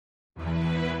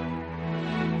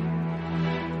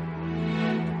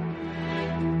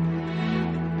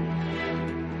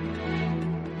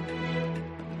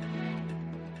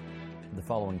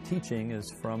following teaching is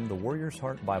from the Warrior's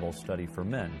Heart Bible Study for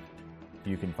Men.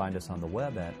 You can find us on the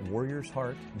web at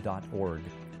warriorsheart.org.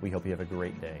 We hope you have a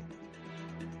great day.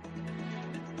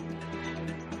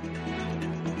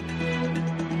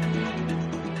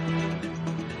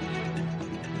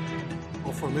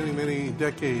 Well, for many, many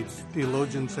decades,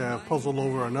 theologians have puzzled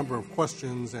over a number of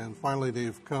questions, and finally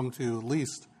they've come to at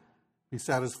least be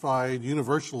satisfied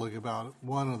universally about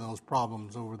one of those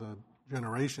problems over the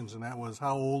generations, and that was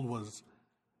how old was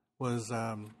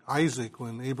Isaac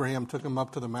when Abraham took him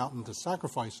up to the mountain to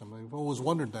sacrifice him. I've always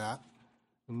wondered that,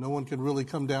 and no one could really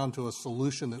come down to a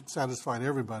solution that satisfied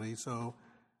everybody. So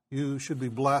you should be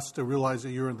blessed to realize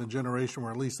that you're in the generation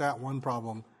where at least that one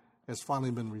problem has finally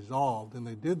been resolved. And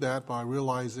they did that by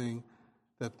realizing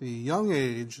that the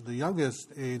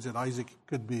youngest age that Isaac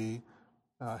could be,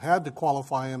 had to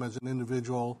qualify him as an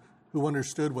individual who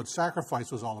understood what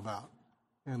sacrifice was all about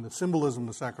and the symbolism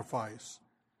of sacrifice.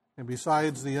 And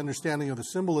besides the understanding of the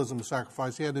symbolism of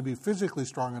sacrifice, he had to be physically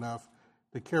strong enough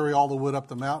to carry all the wood up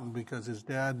the mountain because his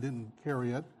dad didn't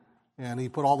carry it, and he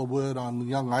put all the wood on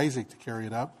young Isaac to carry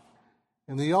it up.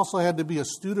 And he also had to be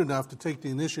astute enough to take the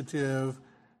initiative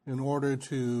in order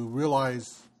to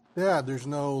realize, Dad, there's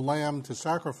no lamb to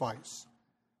sacrifice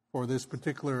for this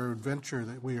particular adventure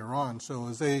that we are on. So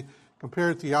as they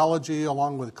compared theology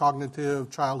along with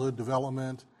cognitive childhood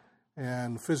development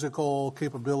and physical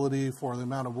capability for the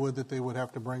amount of wood that they would have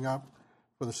to bring up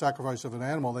for the sacrifice of an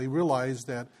animal, they realized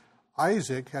that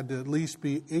Isaac had to at least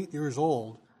be 8 years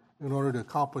old in order to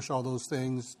accomplish all those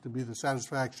things, to be the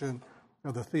satisfaction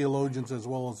of the theologians as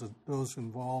well as those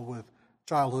involved with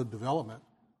childhood development.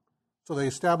 So they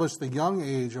established the young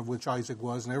age of which Isaac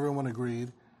was, and everyone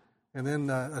agreed. And then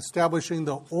establishing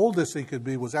the oldest he could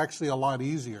be was actually a lot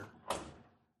easier,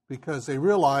 because they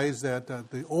realized that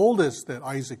the oldest that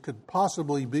Isaac could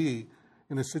possibly be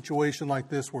in a situation like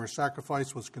this where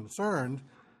sacrifice was concerned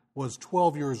was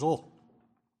 12 years old.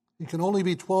 He can only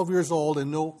be 12 years old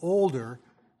and no older,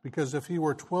 because if he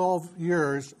were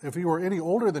any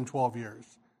older than 12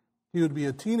 years, he would be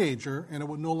a teenager and it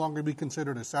would no longer be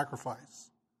considered a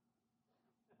sacrifice.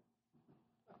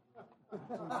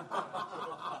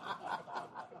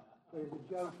 There's a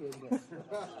joke in there.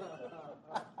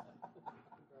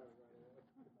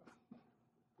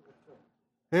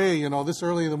 Hey, this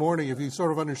early in the morning, if you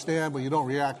sort of understand but you don't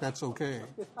react, that's okay.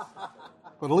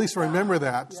 But at least remember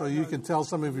that so you can tell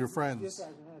some of your friends. Just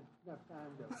hasn't had enough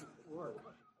time to work.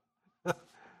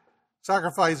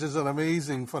 Sacrifice is an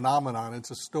amazing phenomenon.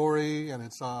 It's a story, and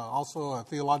it's also a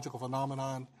theological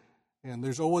phenomenon. And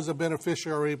there's always a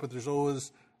beneficiary, but there's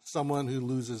always someone who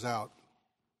loses out.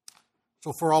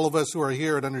 So for all of us who are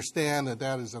here and understand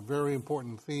that is a very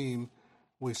important theme,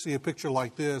 we see a picture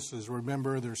like this is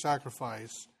remember their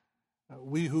sacrifice.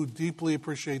 We who deeply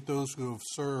appreciate those who have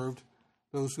served,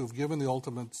 those who have given the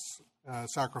ultimate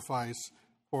sacrifice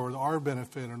for our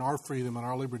benefit and our freedom and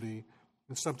our liberty,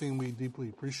 is something we deeply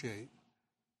appreciate.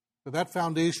 But that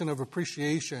foundation of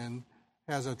appreciation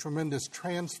has a tremendous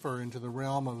transfer into the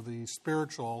realm of the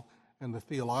spiritual and the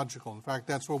theological. In fact,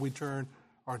 that's where we turn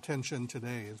our attention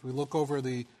today. As we look over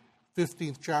the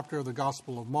 15th chapter of the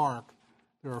Gospel of Mark,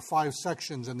 there are 5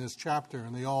 sections in this chapter,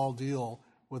 and they all deal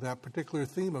with that particular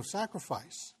theme of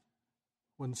sacrifice.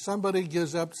 When somebody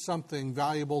gives up something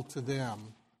valuable to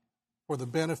them for the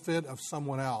benefit of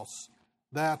someone else,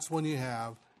 that's when you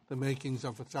have the makings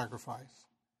of a sacrifice.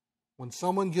 When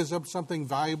someone gives up something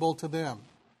valuable to them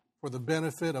for the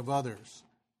benefit of others,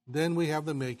 then we have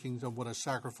the makings of what a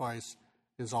sacrifice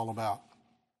is all about.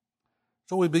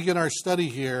 So we begin our study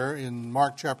here in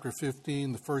Mark chapter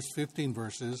 15, the first 15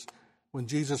 verses, when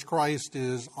Jesus Christ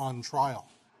is on trial.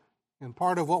 And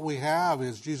part of what we have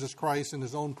is Jesus Christ in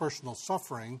his own personal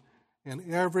suffering,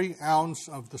 and every ounce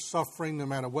of the suffering, no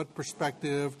matter what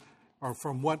perspective or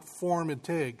from what form it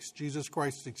takes, Jesus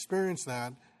Christ experienced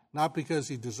that, not because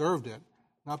he deserved it,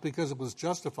 not because it was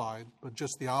justified, but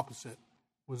just the opposite.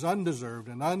 It was undeserved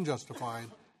and unjustified,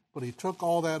 but he took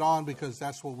all that on because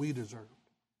that's what we deserved.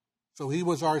 So he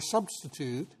was our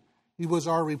substitute. He was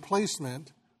our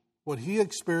replacement. What he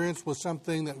experienced was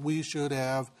something that we should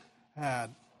have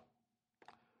had.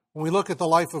 When we look at the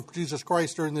life of Jesus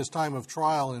Christ during this time of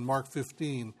trial in Mark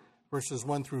 15, verses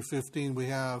 1 through 15, we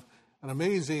have an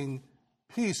amazing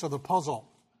piece of the puzzle.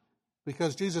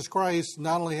 Because Jesus Christ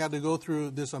not only had to go through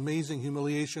this amazing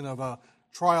humiliation of a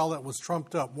trial that was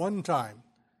trumped up one time,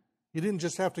 he didn't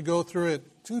just have to go through it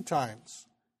 2 times,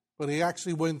 but he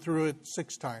actually went through it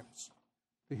 6 times.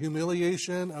 The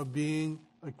humiliation of being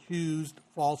accused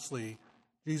falsely.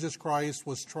 Jesus Christ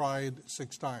was tried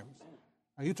 6 times.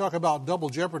 Now, you talk about double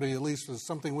jeopardy, at least as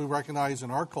something we recognize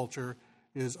in our culture,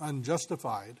 is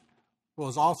unjustified.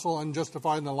 was also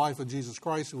unjustified in the life of Jesus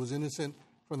Christ, who was innocent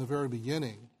from the very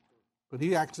beginning. But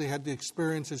he actually had to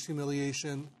experience his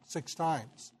humiliation 6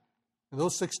 times. And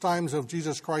those 6 times of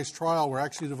Jesus Christ's trial were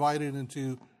actually divided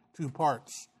into 2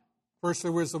 parts. First,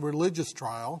 there was the religious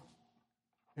trial,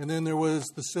 and then there was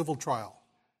the civil trial.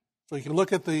 So you can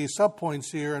look at the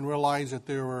subpoints here and realize that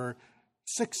there were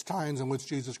 6 times in which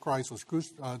Jesus Christ was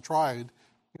tried,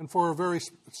 and for a very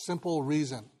simple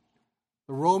reason.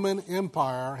 The Roman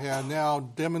Empire had now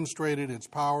demonstrated its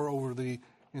power over the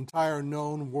entire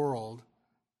known world,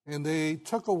 and they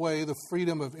took away the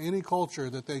freedom of any culture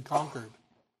that they conquered,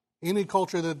 any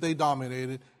culture that they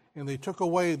dominated, and they took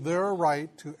away their right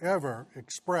to ever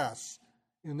express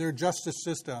in their justice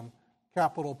system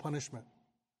capital punishment.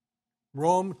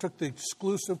 Rome took the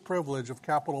exclusive privilege of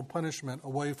capital punishment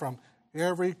away from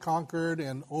every conquered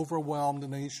and overwhelmed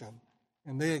nation,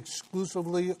 and they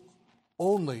exclusively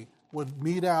only would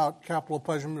mete out capital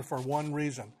punishment for one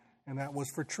reason, and that was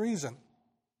for treason.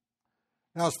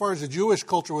 Now, as far as the Jewish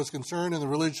culture was concerned and the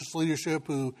religious leadership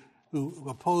who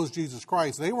opposed Jesus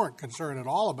Christ, they weren't concerned at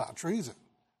all about treason.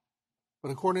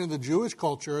 But according to the Jewish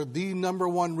culture, the number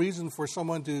one reason for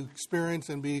someone to experience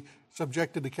and be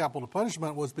subjected to capital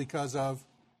punishment was because of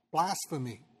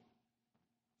blasphemy.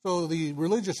 So the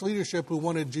religious leadership who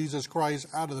wanted Jesus Christ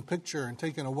out of the picture and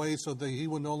taken away so that he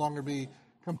would no longer be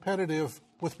competitive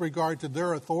with regard to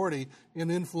their authority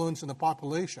and influence in the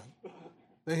population,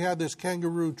 they had this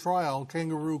kangaroo trial,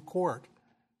 kangaroo court,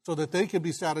 so that they could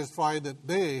be satisfied that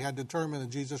they had determined that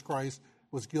Jesus Christ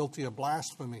was guilty of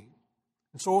blasphemy.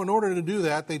 And so in order to do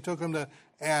that, they took him to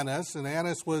Annas, and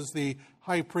Annas was the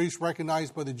high priest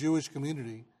recognized by the Jewish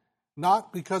community,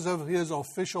 not because of his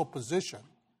official position,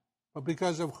 but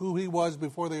because of who he was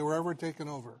before they were ever taken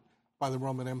over by the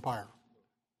Roman Empire.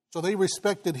 So they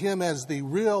respected him as the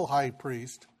real high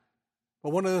priest.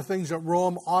 But one of the things that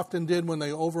Rome often did when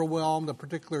they overwhelmed a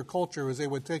particular culture is they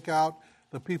would take out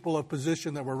the people of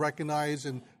position that were recognized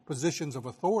in positions of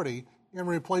authority and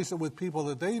replace it with people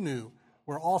that they knew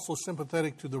were also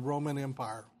sympathetic to the Roman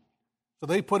Empire. So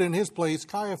they put in his place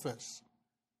Caiaphas.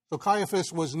 So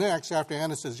Caiaphas was next after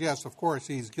Annas says, yes, of course,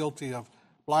 he's guilty of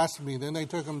blasphemy. Then they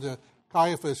took him to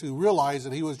Caiaphas, who realized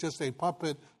that he was just a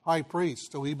puppet high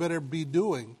priest. So he better be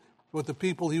doing with the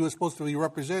people he was supposed to be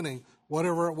representing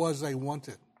whatever it was they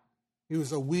wanted. He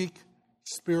was a weak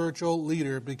spiritual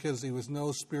leader because he was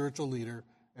no spiritual leader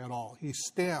at all. He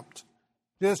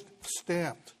just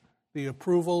stamped the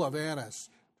approval of Annas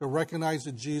to recognize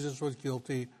that Jesus was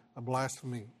guilty of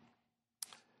blasphemy.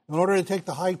 In order to take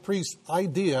the high priest's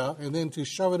idea and then to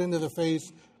shove it into the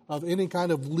face of any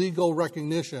kind of legal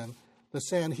recognition, the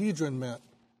Sanhedrin met.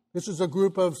 This is a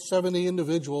group of 70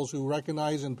 individuals who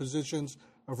recognize in positions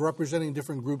of representing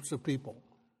different groups of people,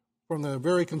 from the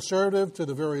very conservative to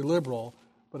the very liberal,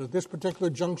 but at this particular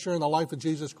juncture in the life of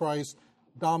Jesus Christ,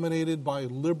 dominated by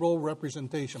liberal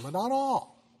representation, but not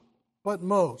all, but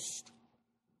most.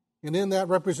 And in that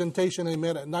representation, they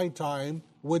met at nighttime,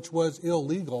 which was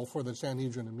illegal for the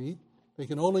Sanhedrin to meet. They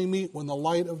can only meet when the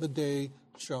light of the day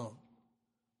shone.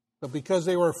 But because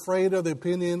they were afraid of the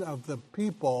opinion of the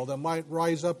people that might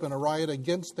rise up in a riot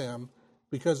against them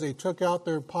because they took out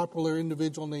their popular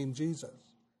individual named Jesus,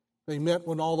 they met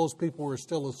when all those people were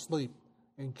still asleep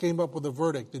and came up with a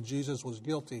verdict that Jesus was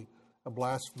guilty of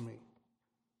blasphemy.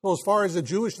 So as far as the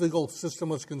Jewish legal system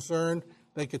was concerned,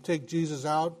 they could take Jesus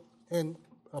out and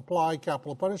apply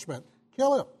capital punishment,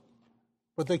 kill him.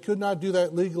 But they could not do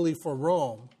that legally for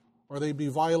Rome, or they'd be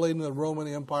violating the Roman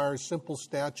Empire's simple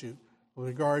statute with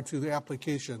regard to the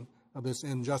application of this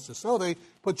injustice. So they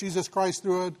put Jesus Christ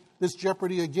through this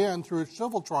jeopardy again through a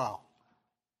civil trial.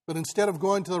 But instead of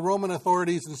going to the Roman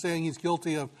authorities and saying he's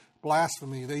guilty of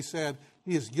blasphemy, they said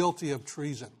he is guilty of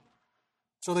treason.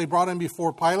 So they brought him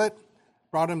before Pilate,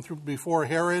 brought him before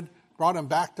Herod, brought him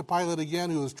back to Pilate again,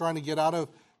 who was trying to get out of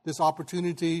this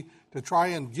opportunity to try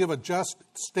and give a just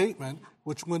statement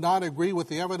which would not agree with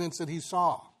the evidence that he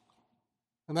saw.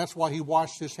 And that's why he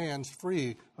washed his hands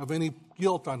free of any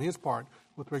guilt on his part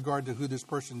with regard to who this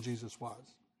person Jesus was.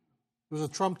 It was a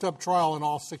trumped-up trial on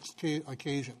all 6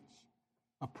 occasions.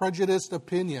 A prejudiced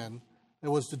opinion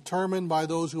that was determined by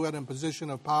those who had a position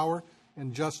of power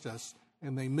and justice,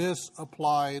 and they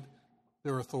misapplied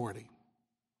their authority.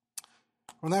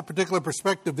 From that particular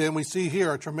perspective, then, we see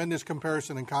here a tremendous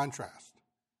comparison and contrast.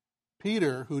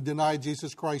 Peter, who denied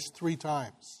Jesus Christ 3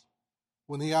 times,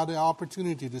 when he had the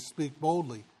opportunity to speak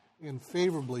boldly and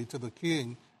favorably to the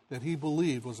king that he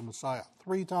believed was the Messiah,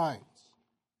 3 times.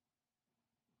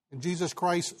 And Jesus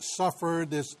Christ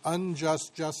suffered this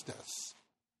unjust justice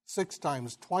 6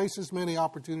 times, twice as many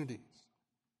opportunities.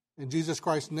 And Jesus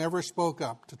Christ never spoke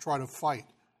up to try to fight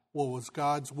what was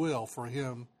God's will for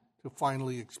him to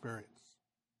finally experience.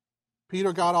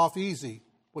 Peter got off easy,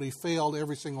 but he failed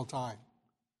every single time.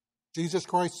 Jesus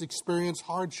Christ experienced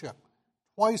hardship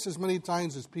twice as many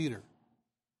times as Peter,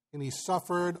 and he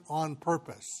suffered on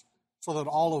purpose so that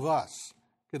all of us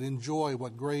could enjoy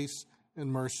what grace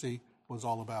and mercy was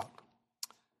all about.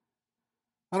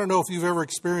 I don't know if you've ever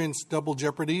experienced double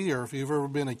jeopardy or if you've ever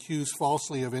been accused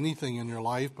falsely of anything in your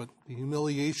life, but the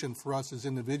humiliation for us as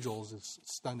individuals is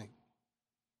stunning.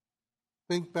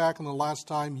 Think back on the last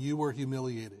time you were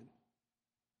humiliated.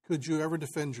 Could you ever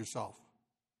defend yourself?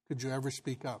 Could you ever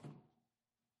speak up?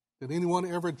 Did anyone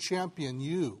ever champion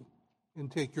you and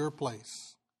take your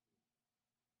place?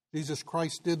 Jesus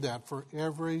Christ did that for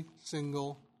every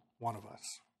single one of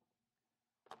us.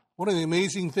 One of the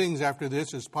amazing things after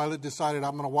this is Pilate decided,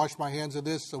 I'm going to wash my hands of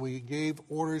this, so he gave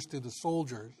orders to the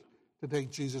soldiers to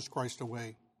take Jesus Christ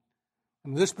away.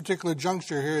 In this particular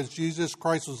juncture here, as Jesus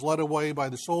Christ was led away by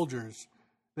the soldiers,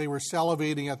 they were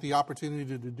salivating at the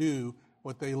opportunity to do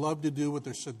what they love to do with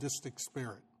their sadistic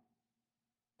spirit.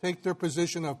 Take their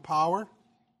position of power,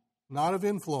 not of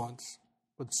influence,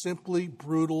 but simply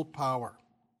brutal power,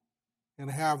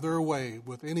 and have their way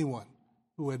with anyone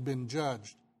who had been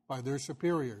judged by their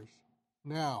superiors.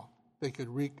 Now they could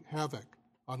wreak havoc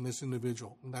on this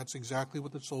individual. And that's exactly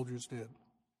what the soldiers did.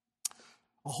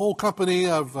 A whole company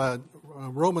of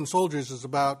Roman soldiers is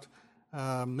about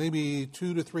maybe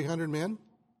 200 to 300 men.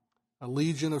 A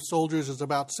legion of soldiers is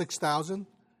about 6,000.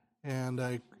 And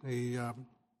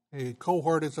a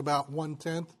cohort is about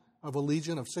 1/10 of a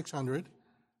legion of 600.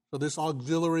 So this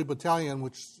auxiliary battalion,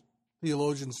 which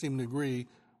theologians seem to agree,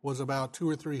 was about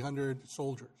 200 or 300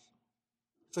 soldiers.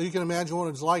 So you can imagine what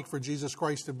it's like for Jesus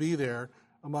Christ to be there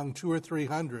among 200 or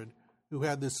 300 who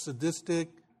had this sadistic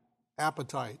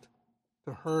appetite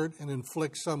to hurt and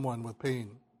inflict someone with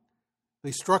pain.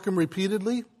 They struck him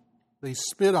repeatedly. They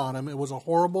spit on him. It was a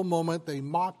horrible moment. They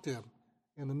mocked him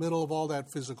in the middle of all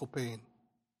that physical pain.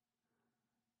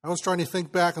 I was trying to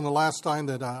think back on the last time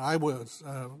that I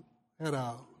had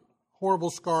a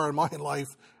horrible scar in my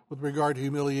life with regard to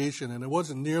humiliation, and it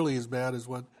wasn't nearly as bad as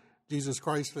what Jesus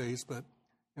Christ faced, but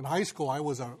in high school, I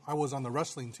was on the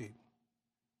wrestling team.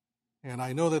 And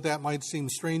I know that might seem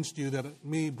strange to you, that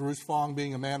me, Bruce Fong,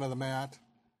 being a man of the mat,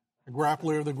 a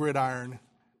grappler of the gridiron,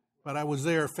 but I was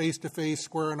there face-to-face,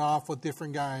 squaring off with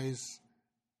different guys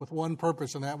with one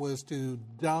purpose, and that was to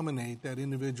dominate that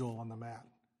individual on the mat.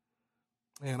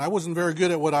 And I wasn't very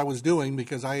good at what I was doing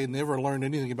because I had never learned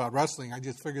anything about wrestling. I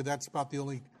just figured that's about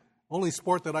the only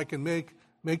sport that I can make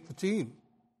the team.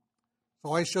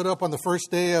 So I showed up on the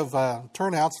first day of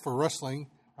turnouts for wrestling.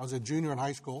 I was a junior in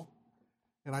high school.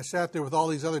 And I sat there with all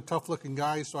these other tough-looking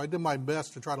guys, so I did my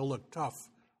best to try to look tough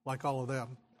like all of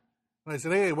them. And I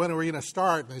said, hey, when are we going to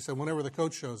start? And they said, whenever the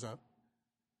coach shows up.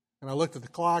 And I looked at the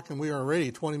clock, and we were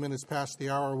already 20 minutes past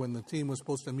the hour when the team was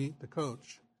supposed to meet the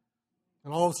coach.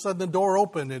 And all of a sudden the door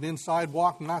opened, and inside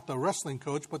walked not the wrestling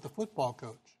coach, but the football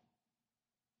coach.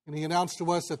 And he announced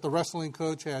to us that the wrestling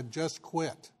coach had just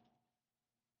quit.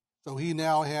 So he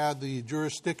now had the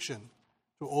jurisdiction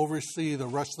to oversee the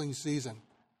wrestling season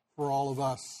for all of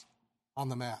us on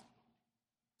the mat.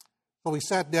 So he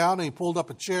sat down and he pulled up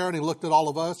a chair and he looked at all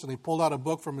of us and he pulled out a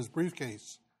book from his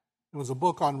briefcase. It was a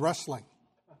book on wrestling.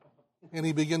 And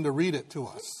he began to read it to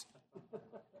us.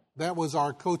 That was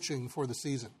our coaching for the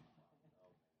season.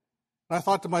 And I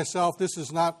thought to myself, this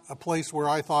is not a place where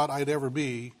I thought I'd ever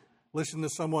be. Listen to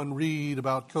someone read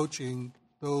about coaching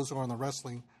those who are on the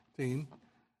wrestling team.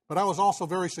 But I was also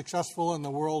very successful in the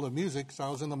world of music, so I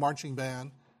was in the marching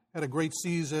band, had a great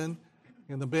season,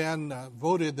 and the band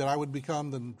voted that I would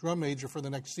become the drum major for the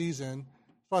next season.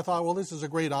 So I thought, well, this is a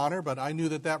great honor, but I knew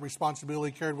that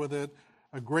responsibility carried with it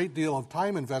a great deal of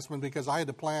time investment because I had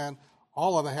to plan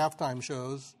all of the halftime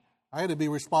shows. I had to be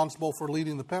responsible for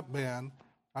leading the pep band.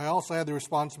 I also had the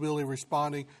responsibility of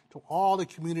responding to all the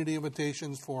community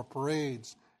invitations for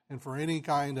parades and for any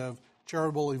kind of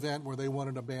charitable event where they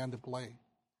wanted a band to play.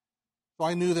 So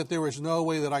I knew that there was no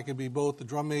way that I could be both the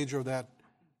drum major of that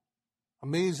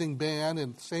amazing band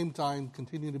and at the same time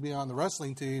continue to be on the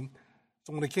wrestling team.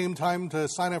 So when it came time to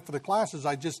sign up for the classes,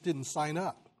 I just didn't sign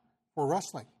up for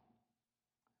wrestling.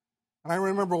 And I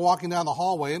remember walking down the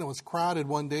hallway, and it was crowded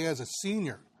one day as a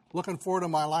senior, looking forward to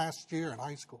my last year in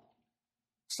high school.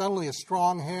 Suddenly a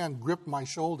strong hand gripped my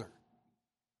shoulder.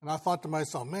 And I thought to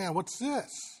myself, man, what's this?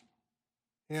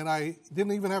 And I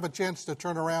didn't even have a chance to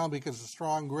turn around because the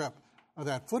strong grip of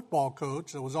that football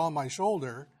coach that was on my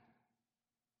shoulder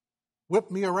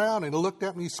whipped me around and he looked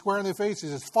at me square in the face. He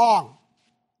says, Fong,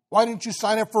 why didn't you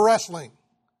sign up for wrestling?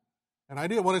 And I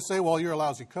didn't want to say, well, you're a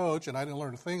lousy coach and I didn't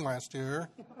learn a thing last year.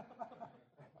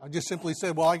 I just simply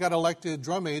said, well, I got elected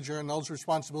drum major, and those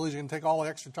responsibilities are going to take all the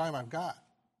extra time I've got.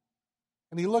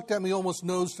 And he looked at me almost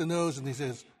nose to nose, and he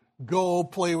says, go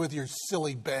play with your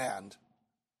silly band.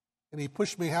 And he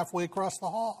pushed me halfway across the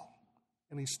hall,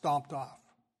 and he stomped off.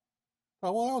 I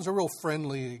thought, well, that was a real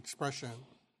friendly expression.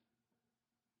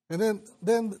 And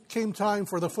then came time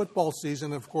for the football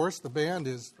season. Of course, the band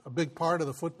is a big part of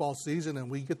the football season,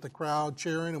 and we get the crowd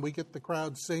cheering, and we get the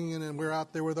crowd singing, and we're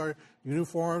out there with our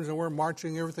uniforms, and we're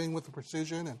marching everything with the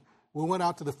precision. And we went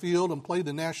out to the field and played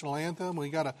the national anthem. We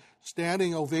got a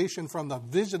standing ovation from the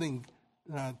visiting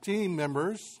team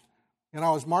members, and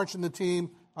I was marching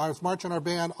our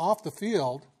band off the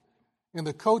field, and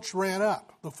the coach ran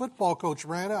up. The football coach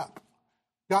ran up,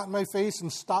 got in my face,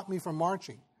 and stopped me from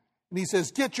marching. And he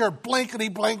says, get your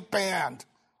blankety-blank band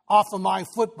off of my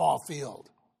football field.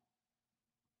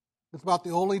 It's about the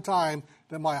only time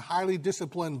that my highly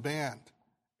disciplined band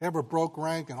ever broke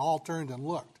rank and all turned and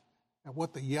looked at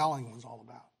what the yelling was all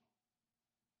about.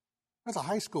 As a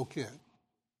high school kid,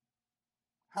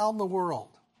 how in the world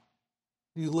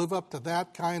do you live up to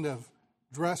that kind of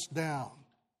dress down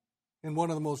in one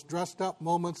of the most dressed up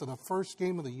moments of the first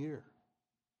game of the year,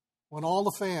 when all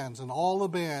the fans and all the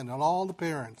band and all the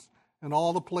parents and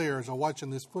all the players are watching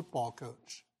this football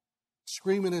coach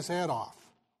screaming his head off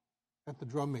at the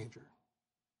drum major?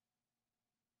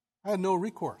 I had no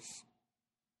recourse.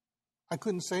 I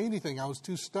couldn't say anything. I was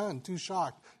too stunned, too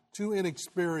shocked, too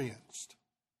inexperienced.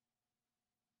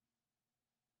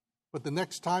 But the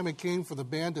next time it came for the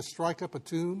band to strike up a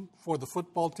tune for the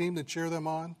football team to cheer them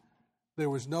on, there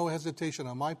was no hesitation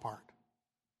on my part,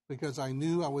 because I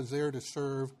knew I was there to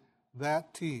serve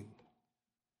that team.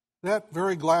 That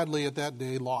very gladly at that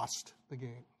day lost the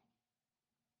game.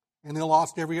 And they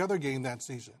lost every other game that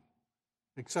season,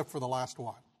 except for the last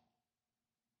one.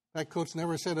 That coach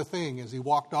never said a thing as he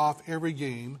walked off every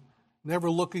game, never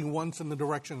looking once in the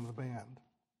direction of the band.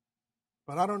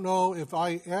 But I don't know if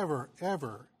I ever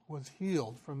was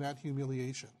healed from that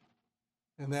humiliation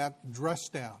and that dress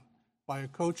down by a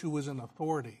coach who was in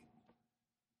authority.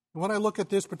 And when I look at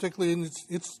this, particularly in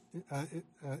its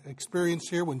experience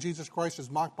here, when Jesus Christ is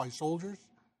mocked by soldiers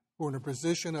who are in a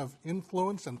position of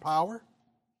influence and power,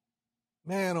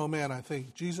 man, oh man, I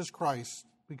think Jesus Christ,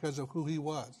 because of who he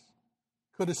was,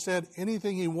 could have said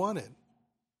anything he wanted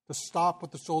to stop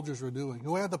what the soldiers were doing,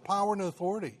 who had the power and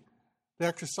authority to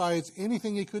exercise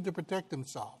anything he could to protect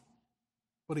himself.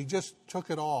 But he just took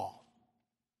it all.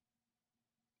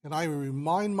 And I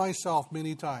remind myself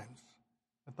many times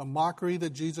that the mockery that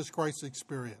Jesus Christ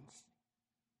experienced,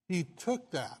 he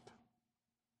took that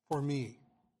for me.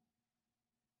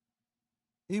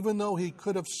 Even though he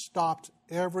could have stopped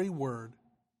every word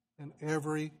and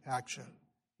every action,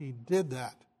 he did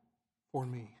that for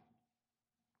me.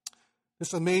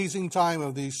 This amazing time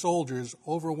of these soldiers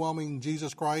overwhelming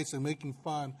Jesus Christ and making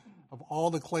fun of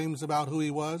all the claims about who he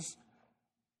was,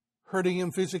 hurting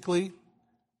him physically,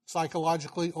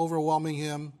 psychologically, overwhelming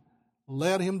him,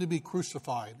 led him to be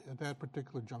crucified at that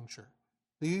particular juncture.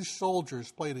 These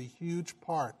soldiers played a huge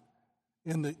part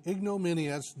in the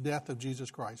ignominious death of Jesus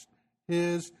Christ,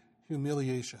 his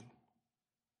humiliation.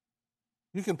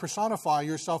 You can personify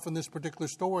yourself in this particular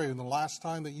story in the last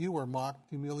time that you were mocked,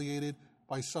 humiliated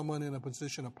by someone in a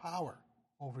position of power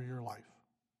over your life.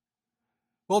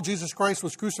 Well, Jesus Christ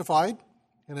was crucified,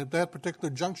 and at that particular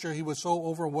juncture, he was so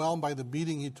overwhelmed by the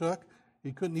beating he took,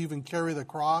 he couldn't even carry the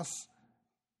cross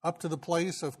up to the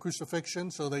place of crucifixion,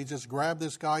 so they just grabbed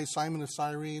this guy, Simon of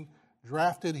Cyrene,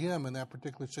 drafted him in that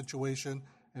particular situation,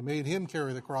 and made him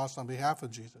carry the cross on behalf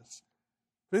of Jesus.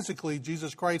 Physically,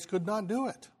 Jesus Christ could not do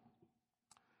it.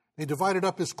 They divided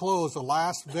up his clothes, the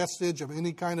last vestige of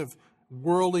any kind of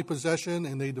worldly possession,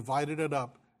 and they divided it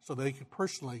up so they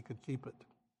personally could keep it.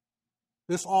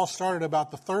 This all started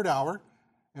about the third hour,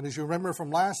 and as you remember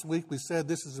from last week, we said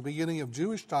this is the beginning of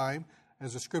Jewish time,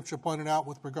 as the scripture pointed out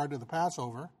with regard to the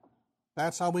Passover.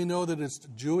 That's how we know that it's the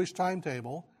Jewish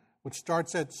timetable, which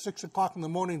starts at 6 o'clock in the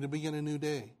morning to begin a new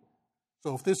day.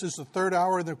 So if this is the third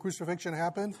hour the crucifixion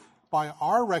happened, by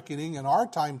our reckoning and our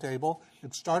timetable,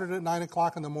 it started at 9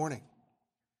 o'clock in the morning.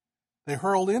 They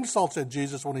hurled insults at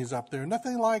Jesus when he's up there.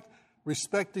 Nothing like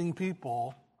respecting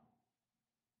people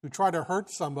who try to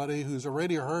hurt somebody who's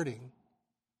already hurting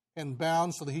and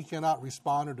bound so that he cannot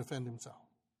respond or defend himself.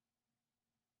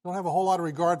 Don't have a whole lot of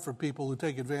regard for people who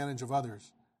take advantage of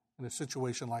others in a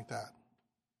situation like that.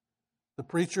 The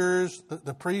preachers,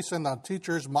 the priests and the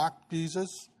teachers mocked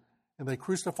Jesus, and they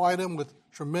crucified him with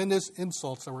tremendous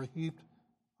insults that were heaped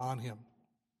on him.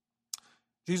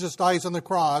 Jesus dies on the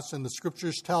cross, and the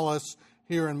scriptures tell us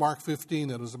here in Mark 15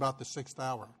 that it was about the 6th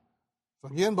hour. So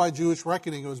again, by Jewish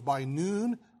reckoning, it was by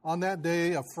noon on that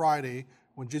day of Friday,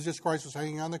 when Jesus Christ was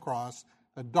hanging on the cross,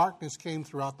 that darkness came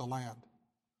throughout the land.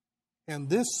 And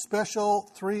this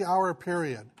special 3-hour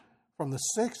period, from the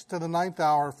 6th to the 9th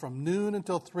hour, from noon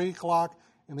until 3 o'clock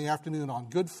in the afternoon on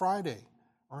Good Friday,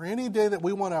 or any day that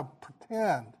we want to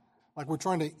pretend like we're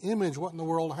trying to image what in the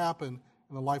world happened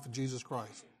in the life of Jesus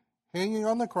Christ. Hanging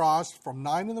on the cross from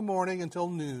 9 in the morning until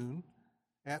noon.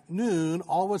 At noon,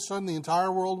 all of a sudden the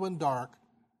entire world went dark,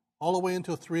 all the way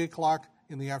until 3 o'clock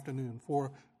in the afternoon,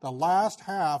 for the last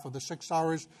half of the 6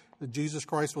 hours that Jesus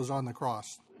Christ was on the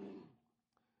cross.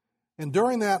 And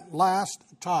during that last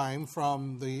time,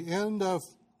 from the end of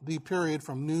the period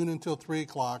from noon until 3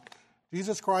 o'clock,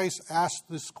 Jesus Christ asked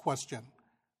this question,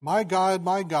 my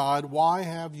God, why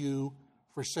have you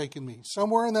forsaken me?"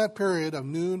 Somewhere in that period of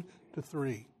noon to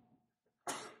 3.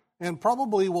 And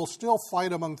probably we'll still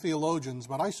fight among theologians,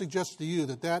 but I suggest to you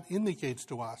that that indicates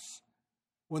to us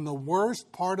when the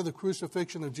worst part of the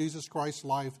crucifixion of Jesus Christ's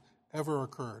life ever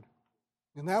occurred.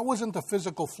 And that wasn't the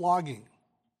physical flogging.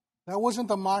 That wasn't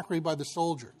the mockery by the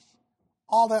soldiers.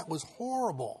 All that was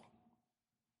horrible.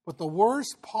 But the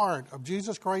worst part of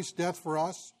Jesus Christ's death for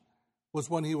us was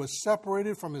when he was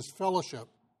separated from his fellowship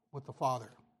with the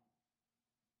Father.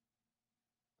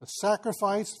 The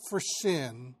sacrifice for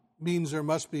sin means there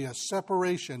must be a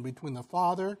separation between the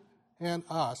Father and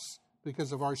us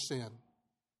because of our sin.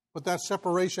 But that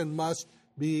separation must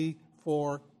be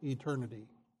for eternity.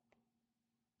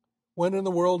 When in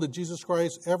the world did Jesus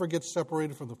Christ ever get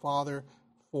separated from the Father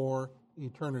for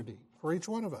eternity? For each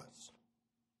one of us.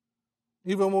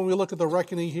 Even when we look at the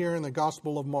reckoning here in the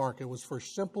Gospel of Mark, it was for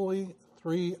simply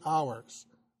 3 hours.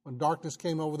 When darkness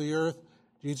came over the earth,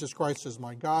 Jesus Christ says,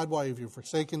 "My God, why have you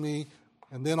forsaken me?"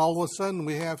 And then all of a sudden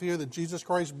we have here that Jesus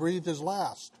Christ breathed his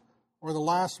last, or the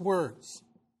last words,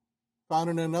 found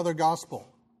in another gospel.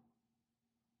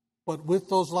 But with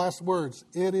those last words,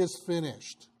 "It is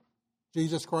finished,"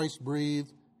 Jesus Christ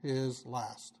breathed his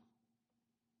last.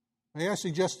 May I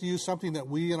suggest to you something that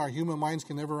we in our human minds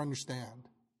can never understand?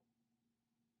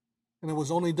 And it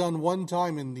was only done one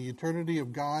time in the eternity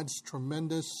of God's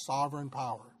tremendous sovereign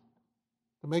power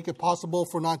to make it possible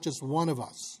for not just one of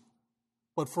us,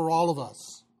 but for all of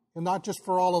us. And not just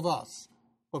for all of us,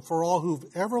 but for all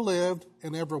who've ever lived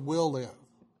and ever will live.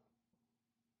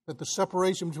 That the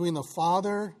separation between the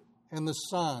Father and the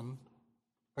Son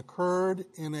occurred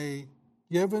in a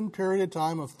given period of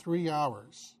time of 3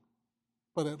 hours,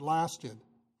 but it lasted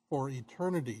for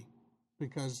eternity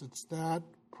because it's that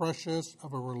precious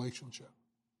of a relationship.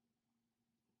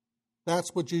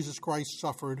 That's what Jesus Christ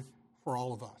suffered for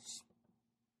all of us.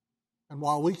 And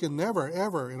while we can never,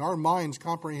 ever in our minds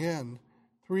comprehend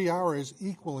 3 hours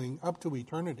equaling up to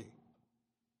eternity,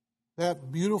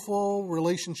 that beautiful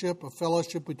relationship of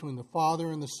fellowship between the Father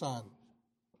and the Son,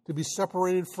 to be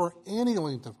separated for any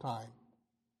length of time,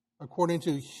 according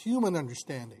to human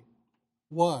understanding,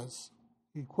 was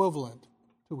equivalent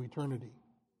to eternity.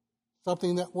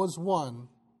 Something that was won,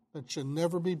 that should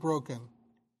never be broken,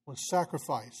 was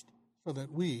sacrificed so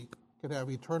that we could have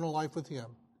eternal life with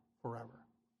him forever.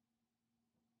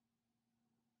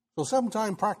 So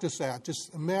sometime practice that.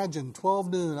 Just imagine 12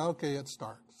 noon, okay, it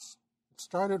starts. It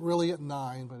started really at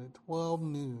 9, but at 12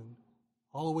 noon,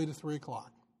 all the way to 3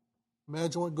 o'clock.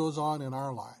 Imagine what goes on in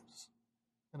our lives.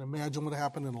 And imagine what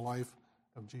happened in the life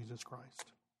of Jesus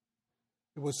Christ.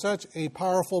 It was such a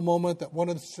powerful moment that one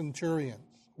of the centurions,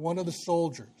 one of the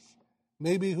soldiers,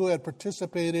 maybe who had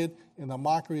participated in the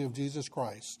mockery of Jesus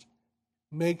Christ,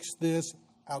 makes this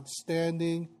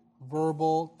outstanding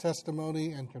verbal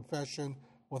testimony and confession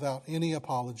without any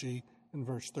apology in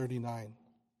verse 39.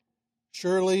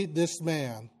 Surely this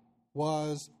man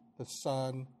was the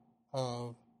Son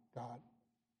of God.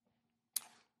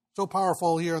 So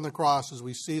powerful here on the cross as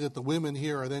we see that the women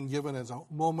here are then given as a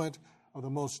moment of the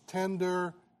most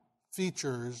tender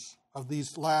features of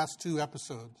these last 2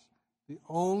 episodes. The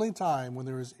only time when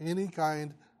there is any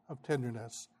kind of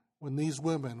tenderness, when these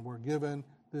women were given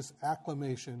this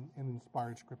acclamation in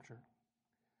inspired Scripture.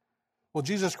 Well,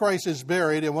 Jesus Christ is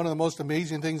buried, and one of the most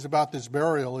amazing things about this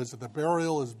burial is that the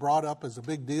burial is brought up as a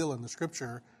big deal in the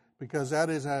Scripture because that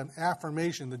is an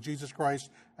affirmation that Jesus Christ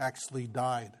actually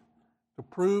died. To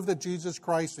prove that Jesus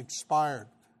Christ expired,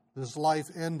 that his life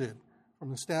ended, from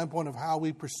the standpoint of how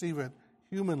we perceive it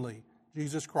humanly,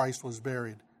 Jesus Christ was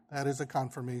buried. That is a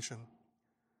confirmation.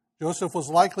 Joseph was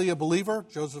likely a believer,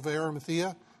 Joseph of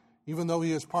Arimathea, even though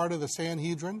he is part of the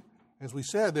Sanhedrin. As we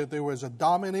said, that there was a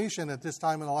domination at this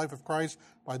time in the life of Christ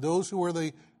by those who were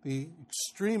the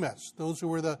extremists, those who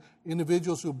were the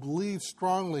individuals who believed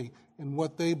strongly in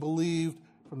what they believed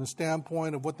from the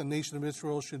standpoint of what the nation of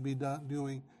Israel should be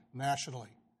doing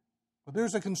nationally. But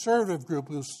there's a conservative group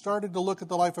who started to look at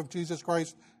the life of Jesus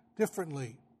Christ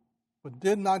differently, but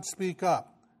did not speak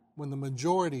up when the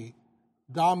majority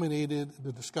dominated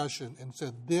the discussion and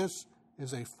said, this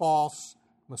is a false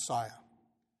Messiah.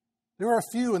 There are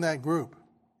a few in that group,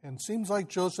 and it seems like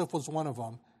Joseph was one of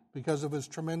them because of his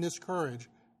tremendous courage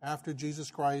after Jesus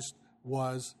Christ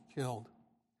was killed.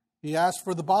 He asked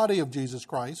for the body of Jesus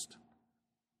Christ,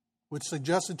 which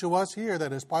suggested to us here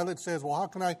that as Pilate says, well, how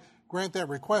can I grant that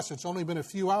request? It's only been a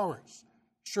few hours.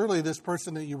 Surely this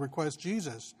person that you request,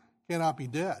 Jesus, cannot be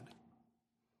dead.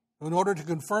 In order to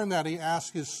confirm that, he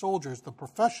asked his soldiers, the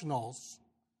professionals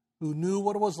who knew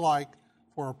what it was like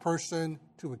for a person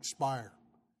to expire.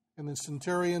 And the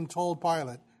centurion told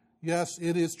Pilate, yes,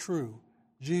 it is true.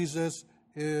 Jesus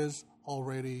is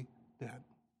already dead.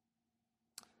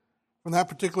 From that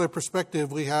particular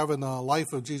perspective, we have in the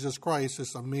life of Jesus Christ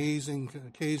this amazing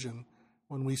occasion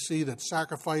when we see that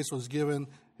sacrifice was given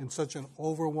in such an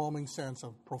overwhelming sense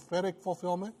of prophetic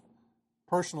fulfillment,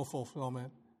 personal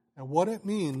fulfillment, and what it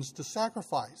means to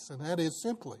sacrifice. And that is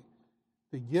simply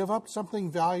to give up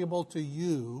something valuable to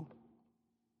you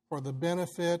for the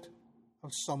benefit of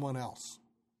someone else.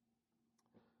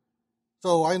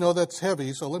 So I know that's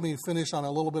heavy, so let me finish on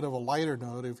a little bit of a lighter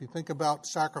note. If you think about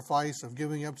sacrifice of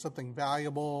giving up something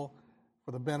valuable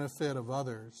for the benefit of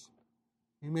others,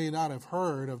 you may not have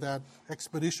heard of that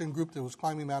expedition group that was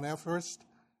climbing Mount Everest,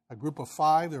 a group of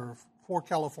 5. There were 4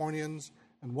 Californians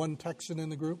and 1 Texan in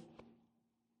the group.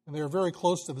 And they were very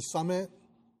close to the summit,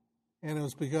 and it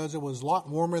was because it was a lot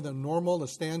warmer than normal. The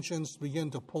stanchions began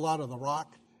to pull out of the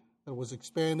rock that was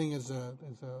expanding as the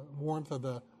warmth of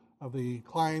the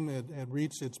climb had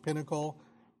reached its pinnacle.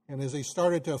 And as they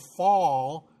started to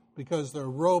fall, because their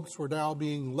ropes were now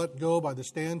being let go by the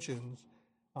stanchions,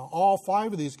 all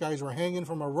 5 of these guys were hanging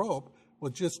from a rope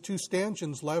with just 2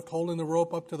 stanchions left holding the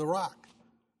rope up to the rock.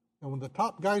 And when the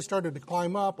top guy started to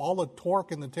climb up, all the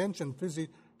torque and the tension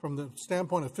from the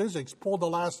standpoint of physics pulled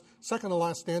the second to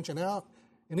last stanchion out,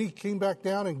 and he came back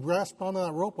down and grasped onto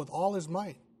that rope with all his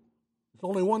might. There's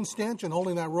only 1 stanchion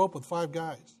holding that rope with 5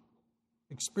 guys.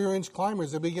 Experienced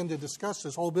climbers, they begin to discuss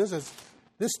this whole business.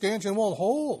 This stanchion won't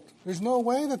hold. There's no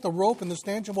way that the rope and the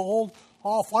stanchion will hold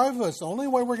all 5 of us. The only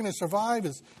way we're going to survive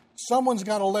is someone's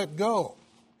got to let go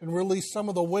and release some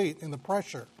of the weight and the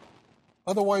pressure.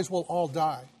 Otherwise, we'll all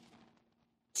die.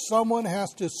 Someone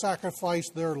has to sacrifice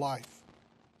their life.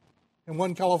 And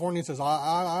one Californian says,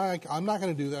 I'm not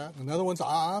going to do that. And another one says,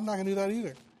 I'm not going to do that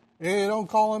either. Hey, don't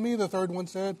call on me, the third one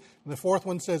said. And the fourth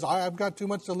one says, I've got too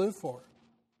much to live for.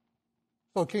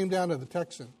 So it came down to the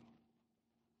Texan.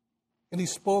 And he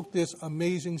spoke this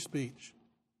amazing speech.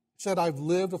 He said, I've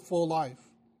lived a full life,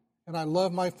 and I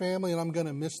love my family, and I'm going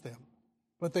to miss them.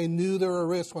 But they knew there were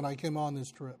risks when I came on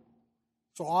this trip.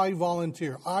 So I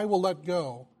volunteer. I will let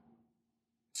go,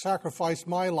 sacrifice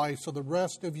my life so the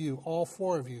rest of you, all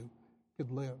 4 of you,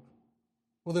 could live.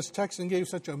 Well, this Texan gave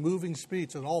such a moving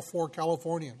speech that all 4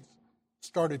 Californians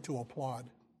started to applaud.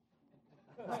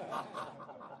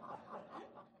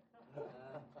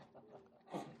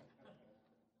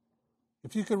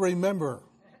 If you could remember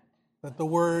that the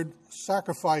word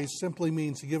sacrifice simply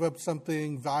means to give up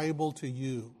something valuable to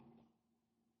you,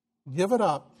 give it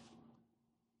up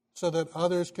so that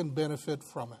others can benefit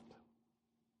from it.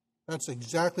 That's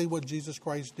exactly what Jesus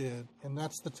Christ did, and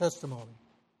that's the testimony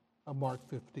of Mark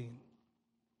 15.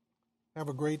 Have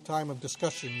a great time of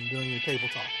discussion during your table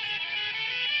talk.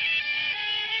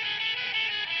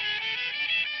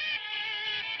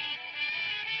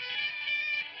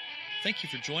 Thank you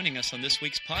for joining us on this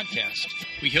week's podcast.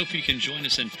 We hope you can join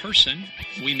us in person.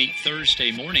 We meet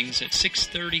Thursday mornings at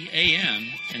 6:30 a.m.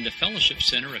 in the Fellowship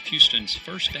Center of Houston's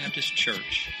First Baptist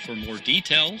Church. For more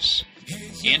details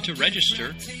and to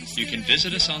register, you can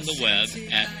visit us on the web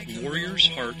at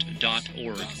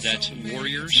warriorsheart.org. That's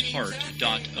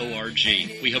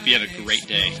warriorsheart.org. We hope you have a great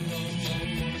day.